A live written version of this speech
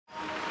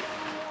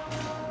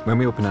When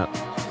we open up,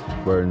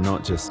 we're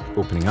not just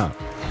opening up.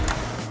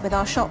 With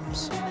our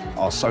shops,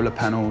 our solar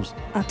panels,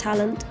 our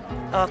talent,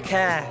 our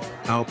care,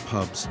 our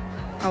pubs,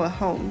 our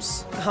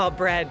homes, our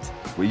bread.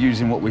 We're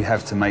using what we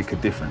have to make a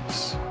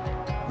difference.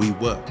 We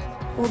work,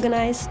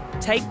 organise,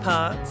 take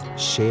part,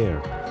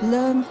 share,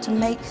 learn to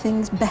make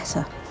things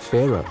better,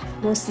 fairer,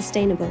 more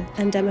sustainable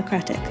and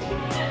democratic.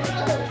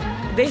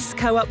 This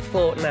Co-op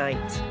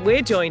Fortnight,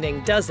 we're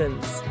joining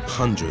dozens,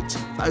 hundreds,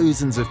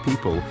 thousands of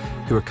people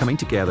who are coming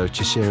together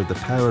to share the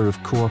power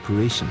of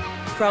cooperation.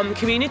 From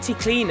community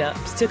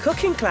clean-ups to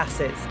cooking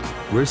classes.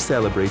 We're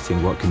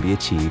celebrating what can be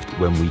achieved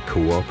when we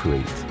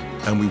cooperate.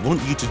 And we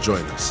want you to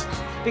join us.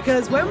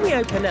 Because when we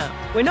open up,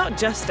 we're not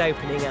just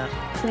opening up.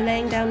 We're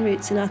laying down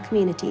roots in our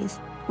communities.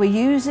 We're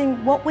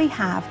using what we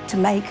have to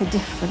make a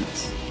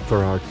difference.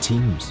 For our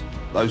teams.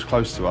 Those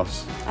close to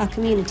us. Our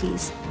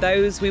communities.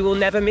 Those we will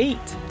never meet.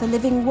 The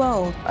living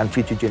world. And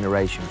future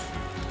generations.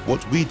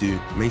 What we do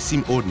may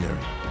seem ordinary.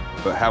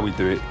 But how we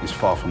do it is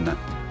far from that.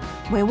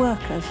 We're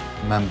workers.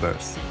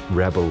 Members.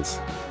 Rebels.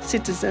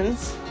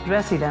 Citizens.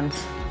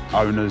 Residents.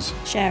 Owners.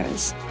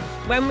 Sharers.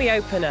 When we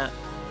open up,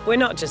 we're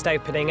not just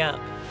opening up.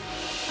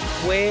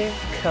 We're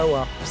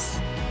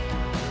co-ops.